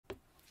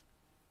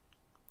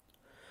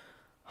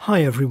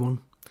Hi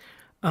everyone.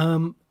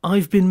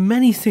 I've been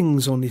many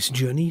things on this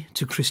journey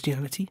to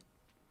Christianity.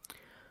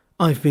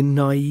 I've been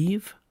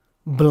naive,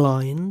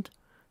 blind,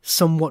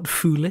 somewhat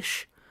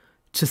foolish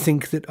to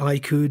think that I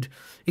could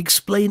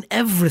explain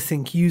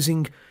everything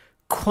using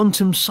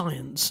quantum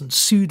science and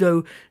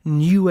pseudo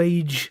New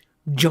Age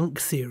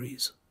junk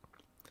theories.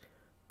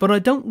 But I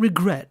don't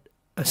regret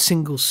a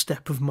single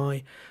step of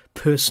my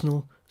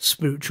personal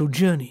spiritual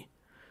journey,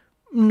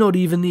 not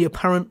even the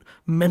apparent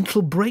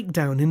mental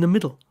breakdown in the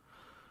middle.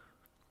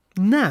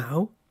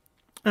 Now,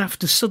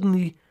 after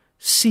suddenly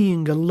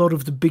seeing a lot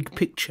of the big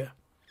picture,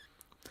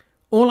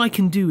 all I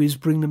can do is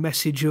bring the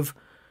message of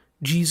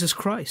Jesus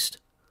Christ.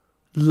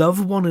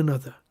 Love one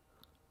another.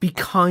 Be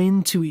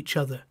kind to each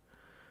other.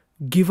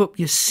 Give up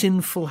your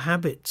sinful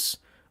habits.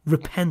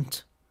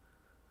 Repent.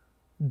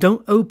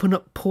 Don't open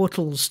up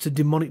portals to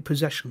demonic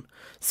possession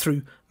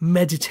through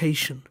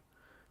meditation.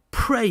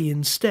 Pray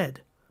instead.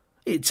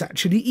 It's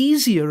actually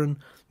easier and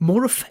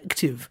more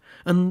effective,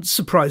 and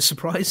surprise,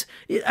 surprise,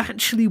 it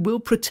actually will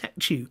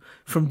protect you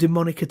from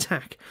demonic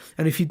attack.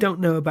 And if you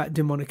don't know about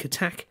demonic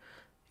attack,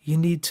 you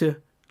need to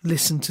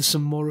listen to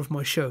some more of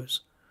my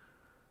shows.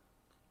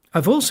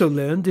 I've also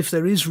learned if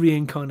there is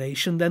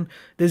reincarnation, then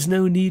there's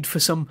no need for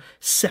some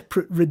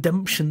separate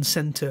redemption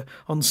centre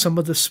on some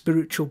other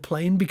spiritual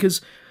plane,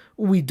 because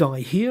we die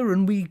here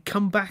and we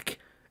come back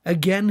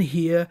again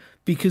here,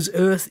 because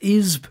Earth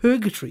is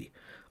purgatory,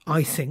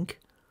 I think.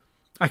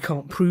 I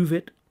can't prove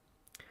it,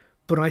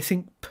 but I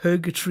think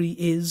purgatory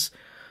is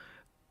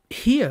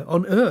here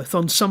on Earth.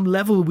 On some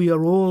level, we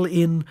are all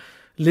in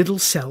little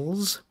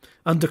cells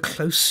under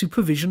close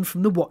supervision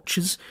from the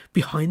watchers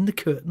behind the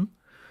curtain.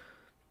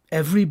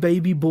 Every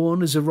baby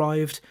born has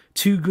arrived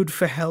too good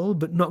for hell,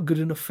 but not good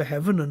enough for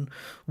heaven. And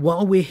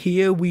while we're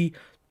here, we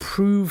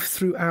prove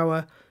through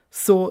our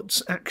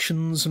thoughts,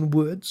 actions, and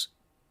words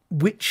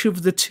which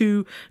of the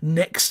two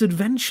next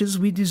adventures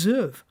we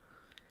deserve.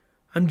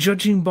 And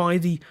judging by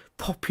the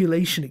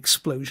population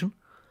explosion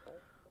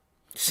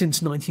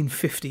since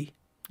 1950,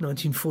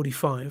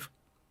 1945,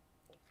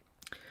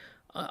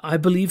 I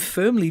believe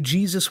firmly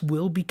Jesus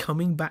will be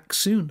coming back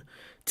soon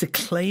to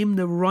claim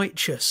the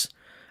righteous.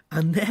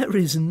 And there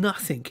is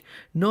nothing,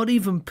 not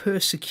even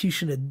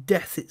persecution or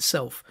death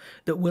itself,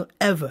 that will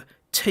ever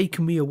take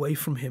me away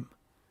from him.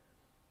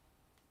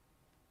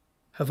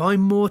 Have I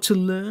more to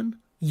learn?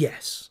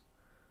 Yes.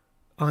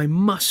 I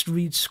must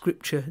read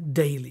Scripture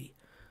daily,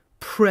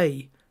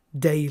 pray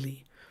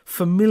daily,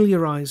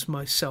 familiarise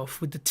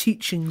myself with the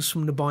teachings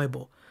from the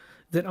Bible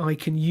that I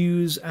can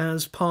use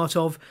as part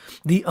of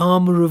the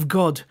armour of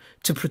God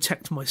to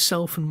protect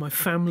myself and my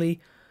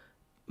family.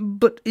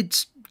 But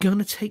it's going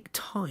to take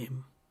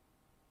time.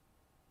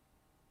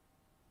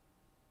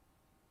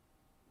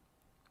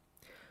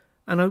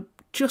 And I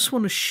just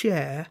want to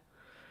share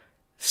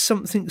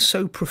something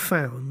so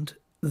profound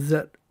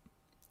that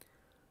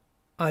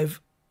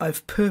I've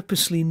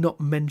purposely not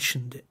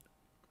mentioned it.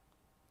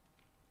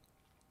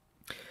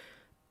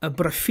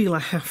 But I feel I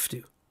have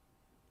to.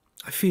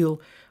 I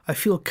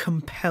feel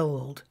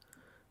compelled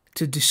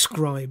to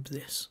describe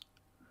this.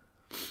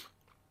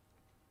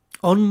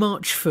 On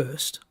March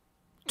 1st,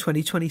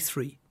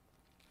 2023,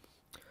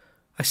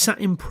 I sat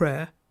in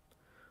prayer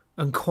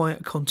and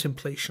quiet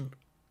contemplation.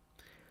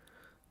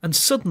 And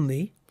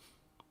suddenly,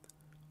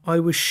 I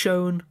was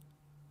shown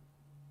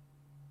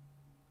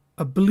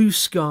a blue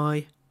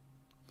sky,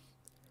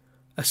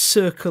 a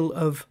circle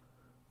of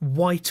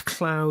white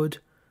cloud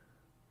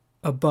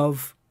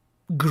above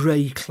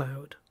grey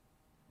cloud.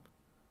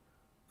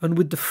 And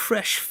with the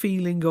fresh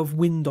feeling of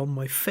wind on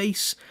my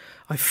face,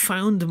 I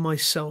found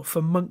myself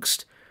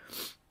amongst,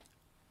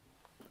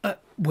 a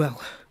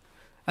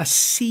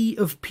sea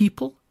of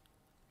people,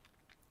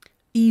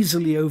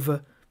 easily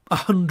over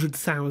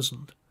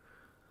 100,000.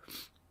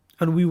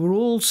 And we were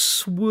all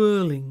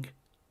swirling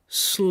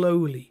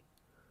slowly,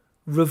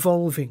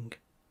 revolving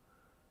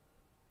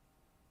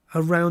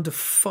around a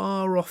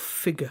far-off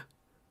figure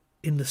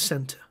in the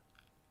centre.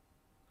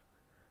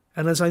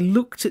 And as I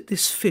looked at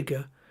this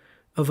figure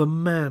of a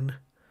man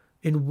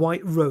in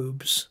white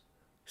robes,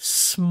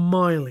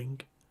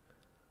 smiling,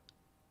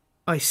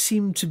 I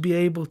seemed to be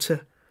able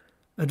to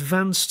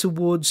advance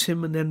towards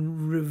him and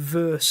then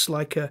reverse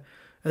like a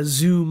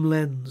zoom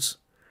lens.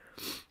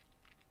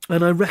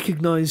 And I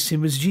recognised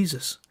him as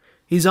Jesus,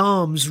 his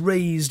arms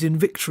raised in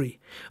victory,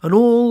 and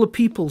all the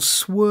people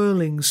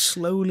swirling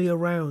slowly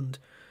around.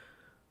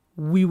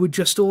 We were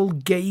just all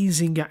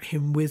gazing at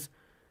him with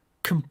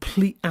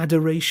complete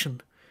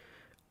adoration,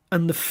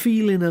 and the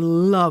feeling of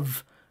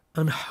love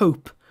and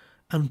hope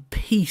and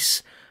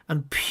peace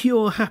and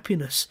pure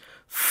happiness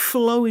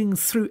flowing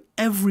through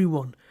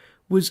everyone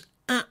was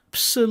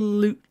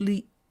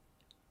absolutely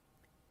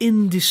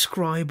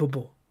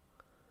indescribable.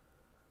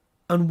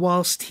 And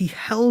whilst he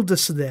held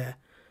us there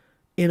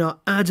in our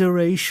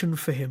adoration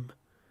for him,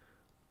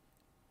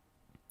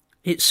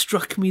 it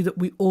struck me that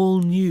we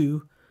all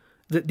knew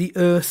that the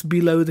earth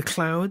below the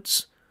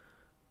clouds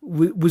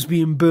was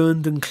being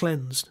burned and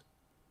cleansed.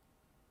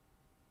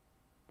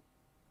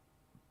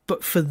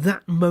 But for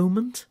that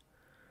moment,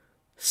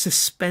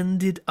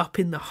 suspended up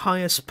in the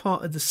highest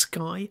part of the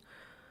sky.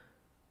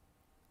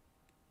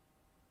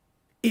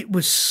 It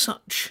was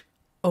such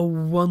a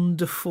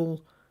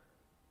wonderful,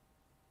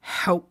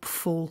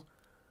 helpful,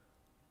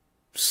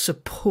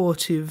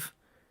 supportive,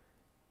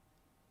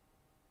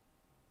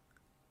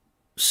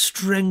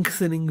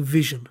 strengthening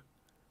vision.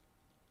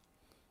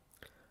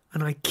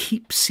 And I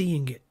keep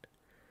seeing it.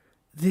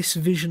 This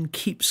vision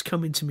keeps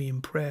coming to me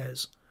in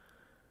prayers.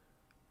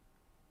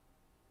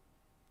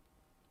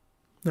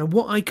 Now,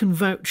 what I can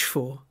vouch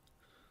for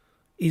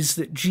is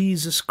that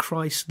Jesus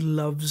Christ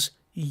loves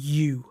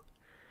you.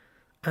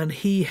 And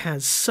he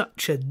has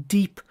such a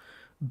deep,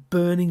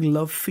 burning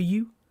love for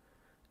you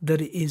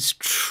that it is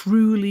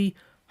truly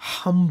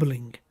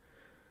humbling.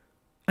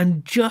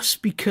 And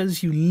just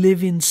because you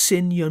live in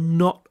sin, you're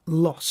not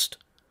lost.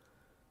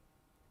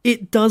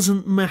 It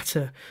doesn't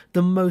matter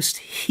the most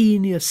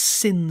heinous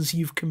sins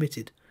you've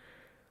committed.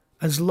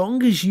 As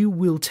long as you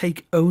will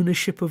take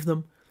ownership of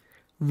them,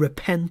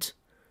 repent,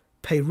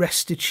 pay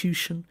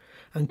restitution,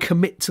 and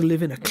commit to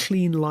living a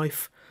clean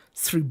life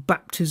through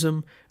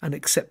baptism and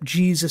accept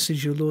Jesus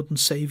as your Lord and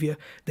Saviour,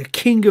 the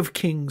King of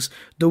Kings,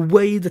 the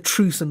way, the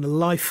truth, and the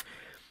life,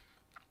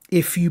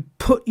 if you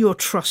put your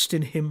trust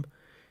in him,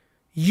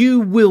 you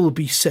will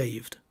be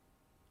saved.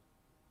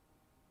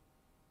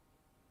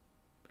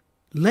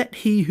 Let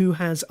he who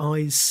has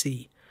eyes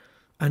see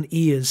and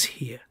ears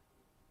hear.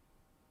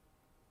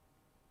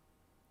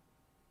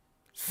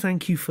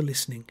 Thank you for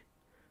listening.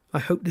 I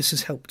hope this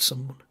has helped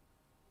someone.